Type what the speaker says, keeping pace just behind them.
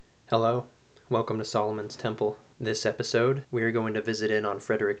Hello, welcome to Solomon's Temple. This episode, we are going to visit in on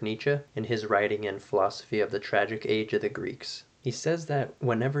Friedrich Nietzsche in his writing and philosophy of the tragic age of the Greeks. He says that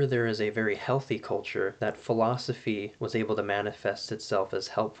whenever there is a very healthy culture, that philosophy was able to manifest itself as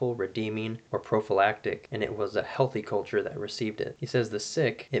helpful, redeeming, or prophylactic, and it was a healthy culture that received it. He says the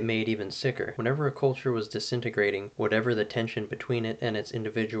sick, it made even sicker. Whenever a culture was disintegrating, whatever the tension between it and its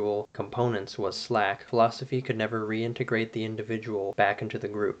individual components was slack, philosophy could never reintegrate the individual back into the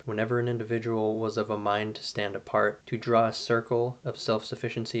group. Whenever an individual was of a mind to stand apart, to draw a circle of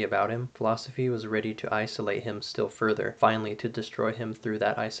self-sufficiency about him, philosophy was ready to isolate him still further, finally to destroy him through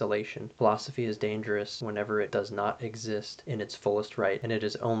that isolation. Philosophy is dangerous whenever it does not exist in its fullest right, and it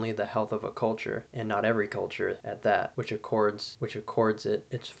is only the health of a culture, and not every culture at that, which accords it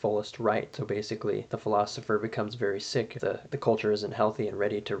its fullest right. So basically, the philosopher becomes very sick. The culture isn't healthy and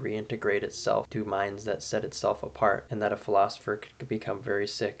ready to reintegrate itself to minds that set itself apart, and that a philosopher could become very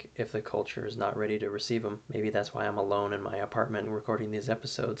sick if the culture is not ready to receive him. Maybe that's why I'm alone in my apartment recording these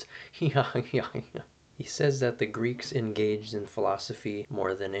episodes. He says that the Greeks engaged in philosophy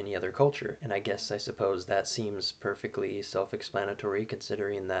more than any other culture, and I suppose that seems perfectly self-explanatory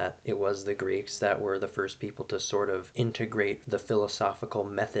considering that it was the Greeks that were the first people to sort of integrate the philosophical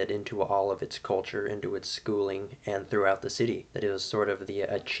method into all of its culture, into its schooling, and throughout the city. That it was sort of the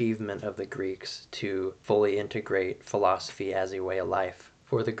achievement of the Greeks to fully integrate philosophy as a way of life.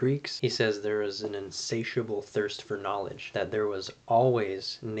 For the Greeks, he says there is an insatiable thirst for knowledge, that there was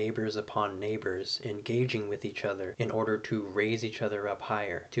always neighbors upon neighbors engaging with each other in order to raise each other up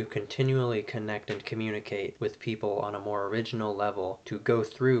higher, to continually connect and communicate with people on a more original level, to go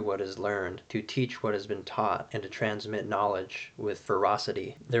through what is learned, to teach what has been taught, and to transmit knowledge with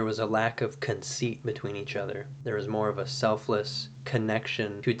ferocity. There was a lack of conceit between each other. There was more of a selfless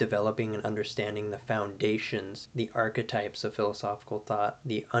connection to developing and understanding the foundations, the archetypes of philosophical thought,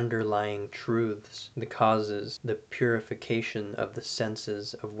 the underlying truths, the causes, the purification of the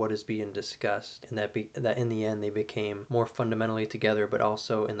senses of what is being discussed, and that in the end they became more fundamentally together, but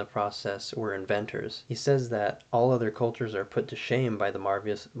also in the process were inventors. He says that all other cultures are put to shame by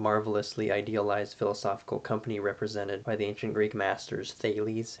the marvelously idealized philosophical company represented by the ancient Greek masters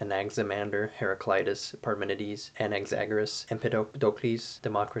Thales, Anaximander, Heraclitus, Parmenides, Anaxagoras, Empedocles,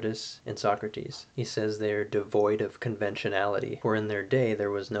 Democritus, and Socrates. He says they are devoid of conventionality, for in their day there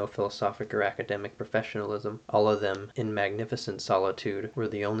was no philosophic or academic professionalism. All of them, in magnificent solitude, were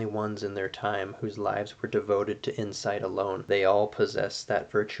the only ones in their time whose lives were devoted to insight alone. They all possessed that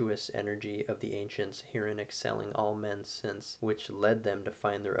virtuous energy of the ancients, herein excelling all men since, which led them to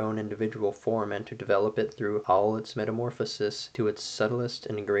find their own individual form and to develop it through all its metamorphosis to its subtlest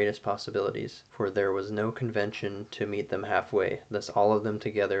and greatest possibilities. For there was no convention to meet them halfway. Thus all of them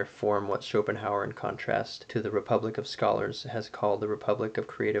together form what Schopenhauer, in contrast to the Republic of Scholars, has called the Republic of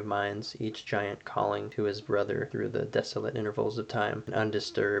Creative Minds, each giant calling to his brother through the desolate intervals of time, and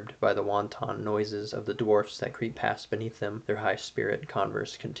undisturbed by the wanton noises of the dwarfs that creep past beneath them, their high spirit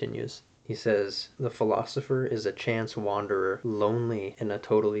converse continues. He says, the philosopher is a chance wanderer, lonely in a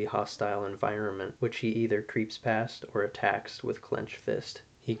totally hostile environment, which he either creeps past or attacks with clenched fist.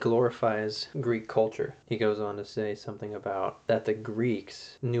 He glorifies Greek culture. He goes on to say something about that the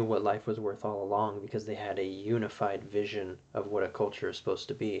Greeks knew what life was worth all along because they had a unified vision of what a culture is supposed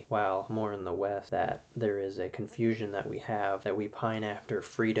to be, while more in the West that there is a confusion that we have, that we pine after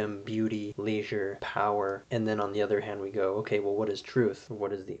freedom, beauty, leisure, power, and then on the other hand we go, okay, well, what is truth?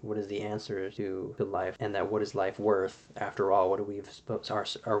 What is the answer to life? And that what is life worth? After all, what do we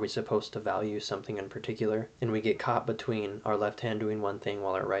are we supposed to value something in particular? And we get caught between our left hand doing one thing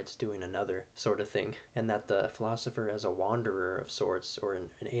while our right's doing another, sort of thing. And that the philosopher as a wanderer of sorts, or an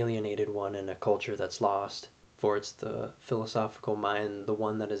alienated one in a culture that's lost, for it's the philosophical mind, the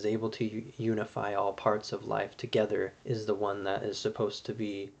one that is able to unify all parts of life together, is the one that is supposed to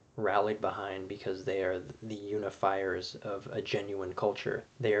be rallied behind because they are the unifiers of a genuine culture.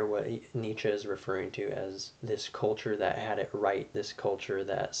 They are what Nietzsche is referring to as this culture that had it right, this culture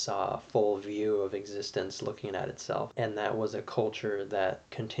that saw a full view of existence looking at itself. And that was a culture that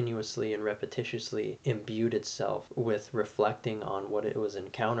continuously and repetitiously imbued itself with reflecting on what it was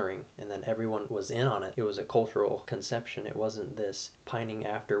encountering, and then everyone was in on it. It was a cultural conception. It wasn't this pining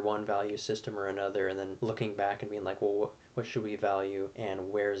after one value system or another and then looking back and being like, well, what should we value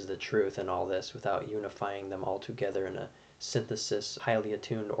and where's the truth in all this, without unifying them all together in a synthesis, highly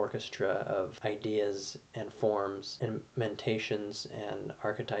attuned orchestra of ideas and forms and mentations and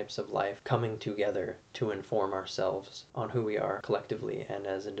archetypes of life coming together to inform ourselves on who we are collectively and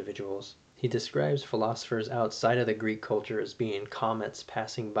as individuals. He describes philosophers outside of the Greek culture as being comets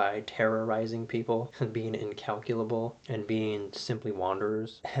passing by, terrorizing people, and being incalculable, and being simply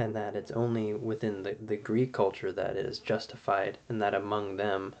wanderers, and that it's only within the Greek culture that it is justified, and that among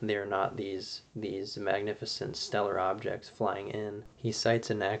them they are not these magnificent stellar objects flying in. He cites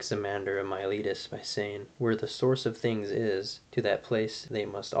Anaximander of Miletus by saying, "Where the source of things is, to that place they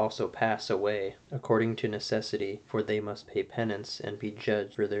must also pass away, according to necessity, for they must pay penance and be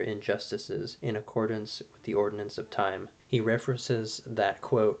judged for their injustices in accordance with the ordinance of time." He references that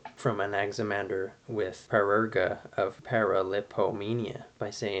quote from Anaximander with Parerga of Paralipomenia by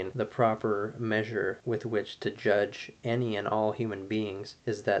saying, "The proper measure with which to judge any and all human beings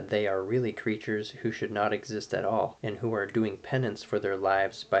is that they are really creatures who should not exist at all, and who are doing penance for their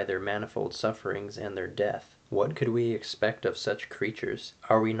lives by their manifold sufferings and their death." What could we expect of such creatures?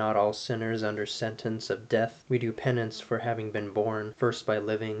 Are we not all sinners under sentence of death? We do penance for having been born, first by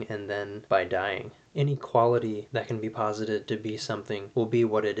living and then by dying. Any quality that can be posited to be something will be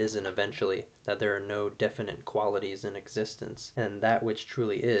what it isn't eventually, that there are no definite qualities in existence, and that which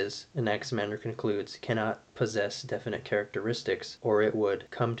truly is, Anaximander concludes, cannot possess definite characteristics, or it would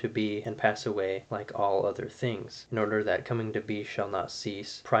come to be and pass away like all other things. In order that coming to be shall not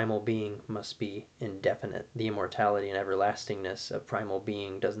cease, primal being must be indefinite. The immortality and everlastingness of primal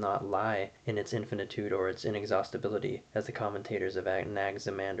being does not lie in its infinitude or its inexhaustibility, as the commentators of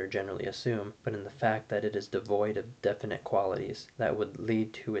Anaximander generally assume, but in the fact that it is devoid of definite qualities that would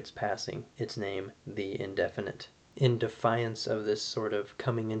lead to its passing, its name the indefinite. In defiance of this sort of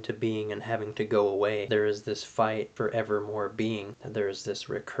coming into being and having to go away, there is this fight for evermore being. There is this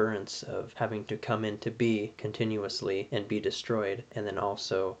recurrence of having to come into be continuously and be destroyed, and then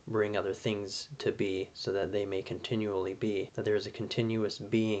also bring other things to be so that they may continually be. That there is a continuous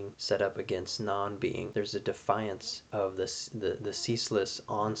being set up against non-being. There's a defiance of the ceaseless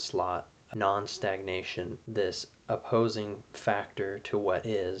onslaught, non-stagnation, this opposing factor to what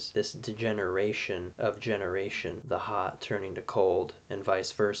is, this degeneration of generation, the hot turning to cold, and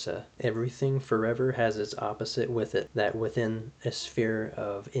vice versa. Everything forever has its opposite with it, that within a sphere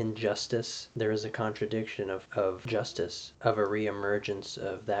of injustice, there is a contradiction of justice, of a reemergence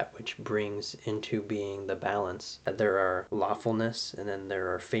of that which brings into being the balance. That there are lawfulness, and then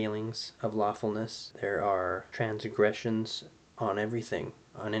there are failings of lawfulness. There are transgressions on everything.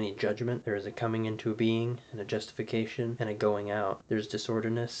 On any judgment, there is a coming into being and a justification and a going out. There's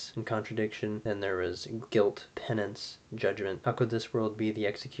disorderness and contradiction, and there is guilt, penance, judgment. How could this world be the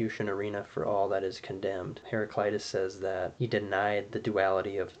execution arena for all that is condemned? Heraclitus says that he denied the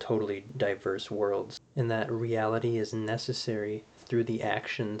duality of totally diverse worlds, and that reality is necessary through the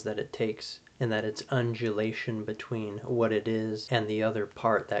actions that it takes, and that its undulation between what it is and the other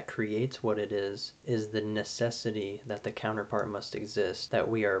part that creates what it is the necessity that the counterpart must exist, that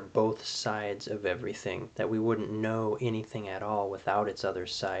we are both sides of everything, that we wouldn't know anything at all without its other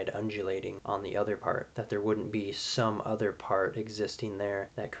side undulating on the other part, that there wouldn't be some other part existing there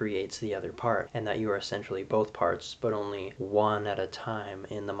that creates the other part, and that you are essentially both parts, but only one at a time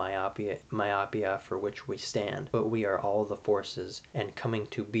in the myopia for which we stand. But we are all the forces, and coming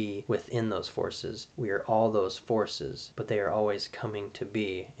to be within those forces. We are all those forces, but they are always coming to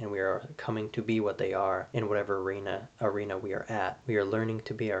be, and we are coming to be what they are in whatever arena we are at. We are learning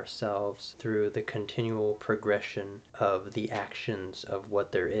to be ourselves through the continual progression of the actions of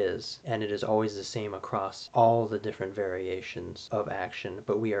what there is, and it is always the same across all the different variations of action,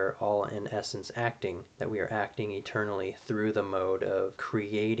 but we are all in essence acting, that we are acting eternally through the mode of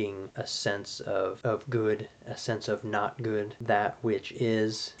creating a sense of good, a sense of not good, that which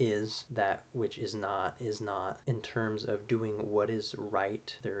is, that which is not, in terms of doing what is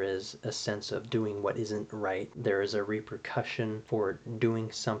right. There is a sense of doing what isn't right. There is a repercussion for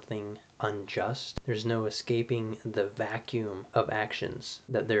doing something unjust. There's no escaping the vacuum of actions,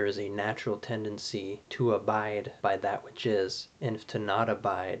 that there is a natural tendency to abide by that which is, and if to not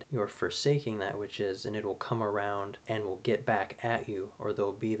abide, you're forsaking that which is, and it will come around and will get back at you, or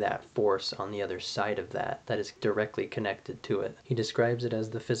there'll be that force on the other side of that is directly connected to it. He describes it as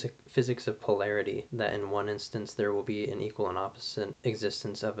the physics of polarity, that in one instance there will be an equal and opposite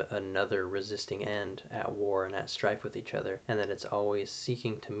existence of another resisting end at war and at strife with each other, and that it's always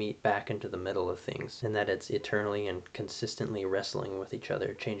seeking to meet back into the middle of things, and that it's eternally and consistently wrestling with each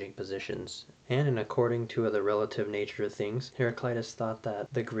other, changing positions And according to the relative nature of things, Heraclitus thought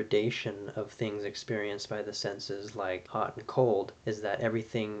that the gradation of things experienced by the senses, like hot and cold, is that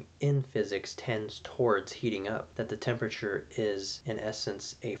everything in physics tends towards heating up, that the temperature is, in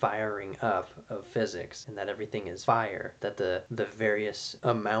essence, a firing up of physics, and that everything is fire, that the various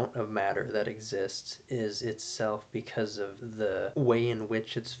amount of matter that exists is itself because of the way in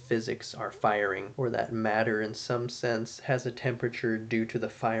which its physics are firing, or that matter in some sense has a temperature due to the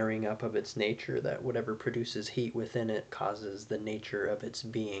firing up of its nature, that whatever produces heat within it causes the nature of its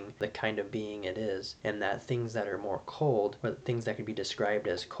being, the kind of being it is, and that things that are more cold, or things that can be described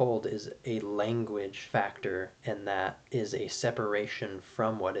as cold, is a language factor, and that is a separation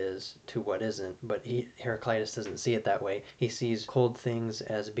from what is to what isn't. But Heraclitus doesn't see it that way. He sees cold things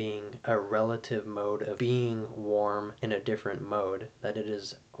as being a relative mode of being warm in a different mode, that it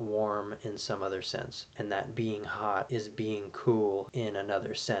is warm in some other sense, and that being hot is being cool in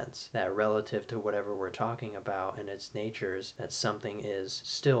another sense, that relative to whatever we're talking about and its natures, that something is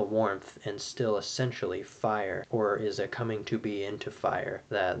still warmth and still essentially fire, or is a coming to be into fire,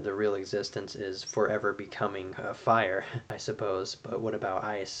 that the real existence is forever becoming a fire, I suppose. But what about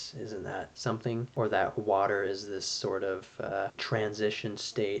ice? Isn't that something? Or that water is this sort of transition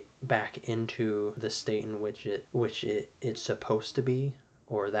state back into the state in which it's supposed to be,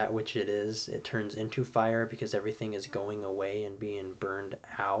 or that which it is, it turns into fire because everything is going away and being burned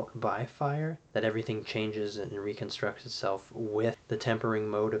out by fire, that everything changes and reconstructs itself with the tempering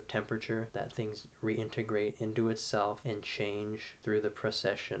mode of temperature, that things reintegrate into itself and change through the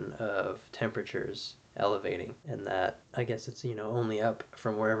procession of temperatures elevating, and that I guess it's only up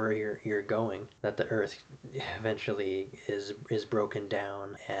from wherever you're going, that the earth eventually is broken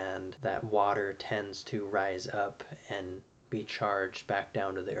down, and that water tends to rise up and be charged back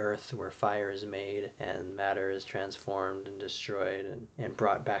down to the earth where fire is made and matter is transformed and destroyed and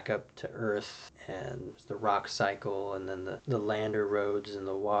brought back up to earth, and the rock cycle, and then the land erodes and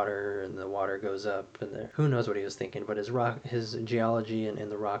the water goes up, and who knows what he was thinking. But his geology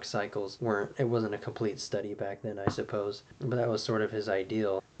and the rock cycles wasn't a complete study back then, I suppose, but that was sort of his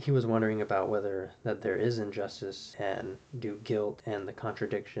ideal. He was wondering about whether that there is injustice, and do guilt and the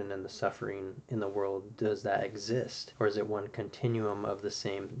contradiction and the suffering in the world, does that exist, or is it one continuum of the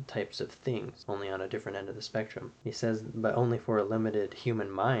same types of things, only on a different end of the spectrum? He says, but only for a limited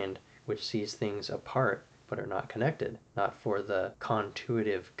human mind, which sees things apart but are not connected, not for the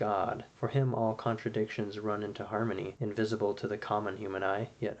contuitive God. For him all contradictions run into harmony, invisible to the common human eye,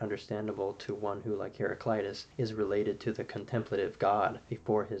 yet understandable to one who, like Heraclitus, is related to the contemplative God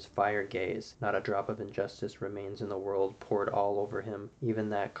before his fire gaze. Not a drop of injustice remains in the world, poured all over him. Even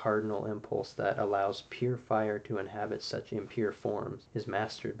that cardinal impulse that allows pure fire to inhabit such impure forms is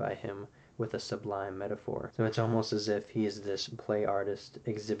mastered by him with a sublime metaphor. So it's almost as if he is this play artist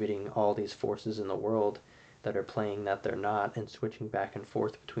exhibiting all these forces in the world that are playing that they're not, and switching back and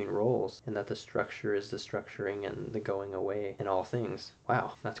forth between roles, and that the structure is the structuring and the going away in all things.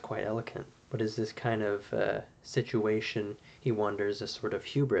 Wow, that's quite eloquent. But is this kind of situation, he wonders, a sort of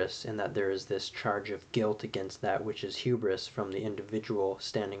hubris, in that there is this charge of guilt against that which is hubris from the individual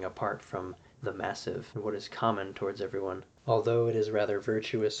standing apart from the massive, and what is common towards everyone? Although it is rather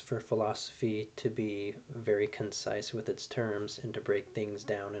virtuous for philosophy to be very concise with its terms and to break things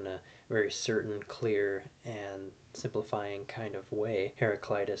down in a very certain, clear, and simplifying kind of way,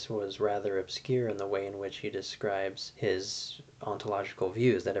 Heraclitus was rather obscure in the way in which he describes his ontological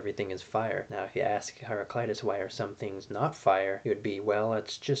views, that everything is fire. Now, if you ask Heraclitus why are some things not fire, it would be, well,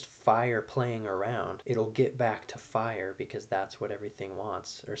 it's just fire playing around. It'll get back to fire because that's what everything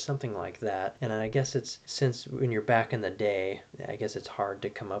wants, or something like that. And I guess it's, since when you're back in the day, I guess it's hard to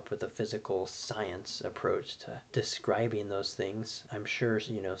come up with a physical science approach to describing those things. I'm sure,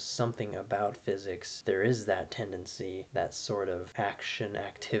 something about physics, there is that tendency, that sort of action,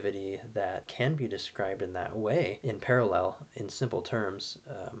 activity that can be described in that way, in parallel, in simple terms.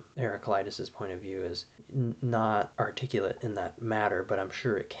 Heraclitus's point of view is not articulate in that matter, but I'm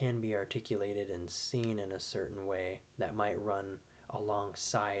sure it can be articulated and seen in a certain way that might run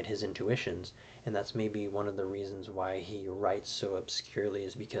alongside his intuitions. And that's maybe one of the reasons why he writes so obscurely,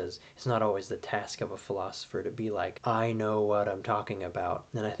 is because it's not always the task of a philosopher to be like, I know what I'm talking about.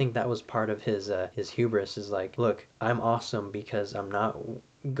 And I think that was part of his hubris, is like, look, I'm awesome because I'm not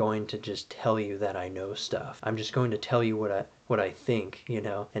going to just tell you that I know stuff. I'm just going to tell you what I think, and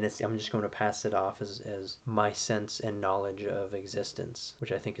I'm just going to pass it off as my sense and knowledge of existence,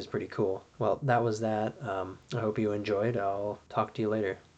 which I think is pretty cool. Well, that was that. I hope you enjoyed. I'll talk to you later.